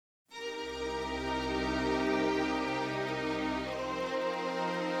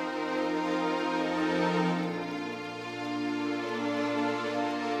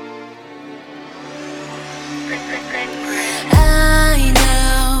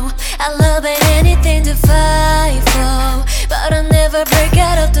to fight for, but I never break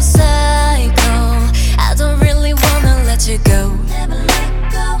out of the cycle. I don't really wanna let you go. Never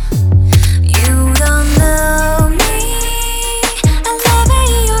let go. You don't know me. I love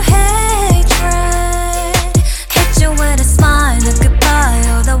your hatred. Hit you with a smile, a goodbye.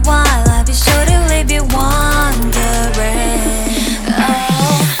 All the while I'll be sure to leave you wondering.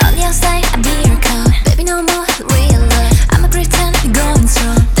 Oh, on the outside I'll be your calm. Baby, no more real love. I'ma pretend you're going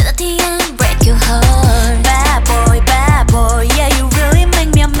strong, then at the end break your heart. Bad boy, yeah, you really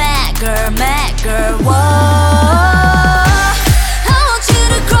make me a mad girl, whoa.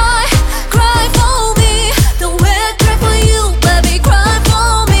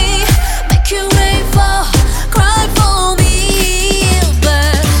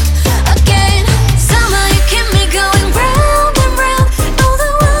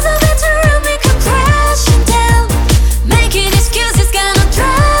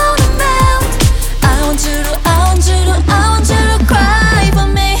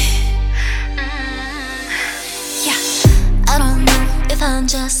 I'm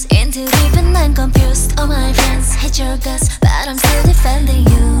just into deep and I'm confused. All my friends hate your guts, but I'm still defending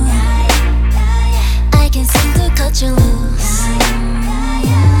you. I can't seem to cut you loose.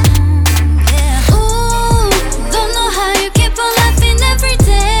 Ooh, don't know how you keep on laughing every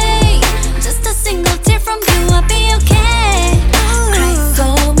day. Just a single tear from you, I'll be okay. Cry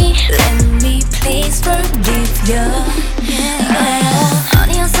for me, let me please forgive you. On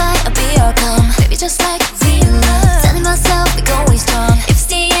the outside, I'll be your calm. Baby, just like real love. Telling myself we're going strong. If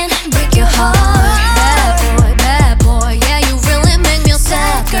the end break your heart. Bad boy, yeah, you really make me a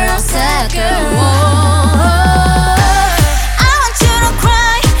sad girl, whoa. I want you to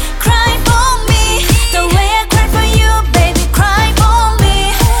cry for me. The way I cry for you, baby, cry for me.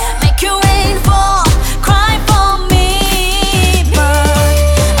 Make you wait for, cry for me. But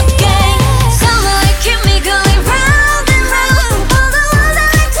again, somehow you keep me going round and round. All the ones I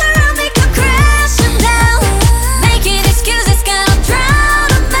like to run make you crashing down. Making excuses, gonna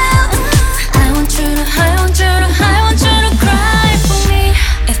drown them out. I want you to cry for me.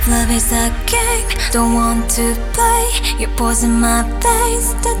 If love is a game, don't want to play. You're poison my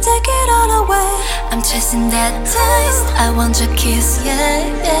veins, to take it all away. I'm chasing that taste, I want your kiss, yeah.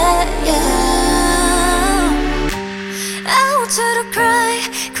 I want you to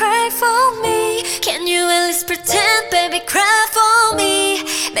cry for me. Can you at least pretend, baby, cry for me?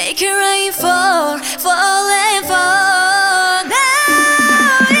 Make it rain for